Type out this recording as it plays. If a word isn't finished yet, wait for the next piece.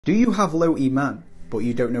Do you have low Iman, but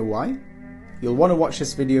you don't know why? You'll want to watch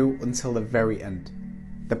this video until the very end.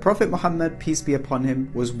 The Prophet Muhammad, peace be upon him,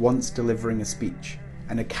 was once delivering a speech,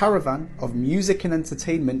 and a caravan of music and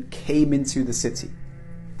entertainment came into the city.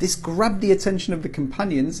 This grabbed the attention of the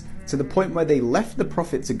companions to the point where they left the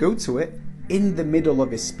Prophet to go to it in the middle of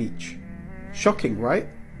his speech. Shocking, right?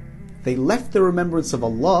 They left the remembrance of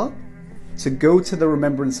Allah to go to the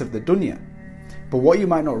remembrance of the dunya. But what you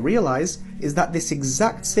might not realize is that this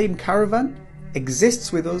exact same caravan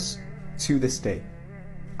exists with us to this day.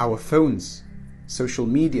 Our phones, social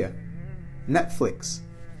media, Netflix,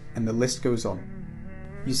 and the list goes on.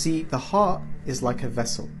 You see, the heart is like a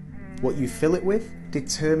vessel. What you fill it with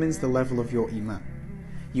determines the level of your Iman.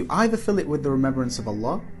 You either fill it with the remembrance of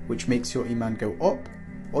Allah, which makes your Iman go up,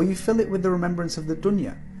 or you fill it with the remembrance of the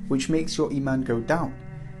dunya, which makes your Iman go down.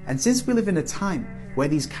 And since we live in a time where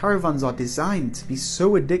these caravans are designed to be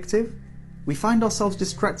so addictive, we find ourselves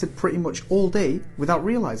distracted pretty much all day without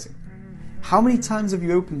realizing. How many times have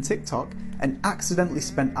you opened TikTok and accidentally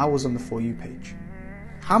spent hours on the For You page?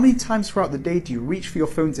 How many times throughout the day do you reach for your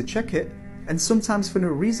phone to check it, and sometimes for no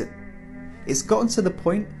reason? It's gotten to the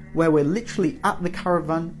point where we're literally at the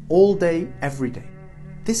caravan all day, every day.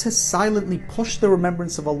 This has silently pushed the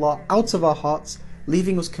remembrance of Allah out of our hearts,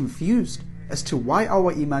 leaving us confused as to why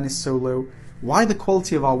our Iman is so low, why the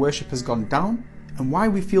quality of our worship has gone down, and why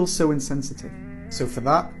we feel so insensitive. So for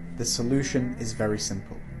that, the solution is very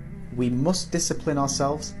simple. We must discipline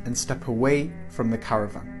ourselves and step away from the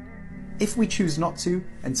caravan. If we choose not to,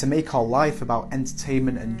 and to make our life about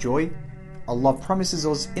entertainment and joy, Allah promises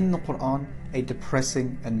us in the Quran a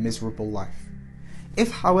depressing and miserable life.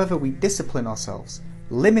 If, however, we discipline ourselves,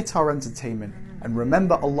 limit our entertainment, and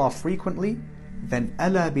remember Allah frequently, then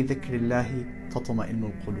أَلَا بِذِكْرِ اللَّهِ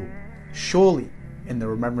تَطْمَئِنُّ الْقُلُوبُ. Surely, in the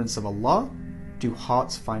remembrance of Allah, do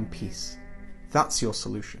hearts find peace. That's your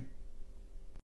solution.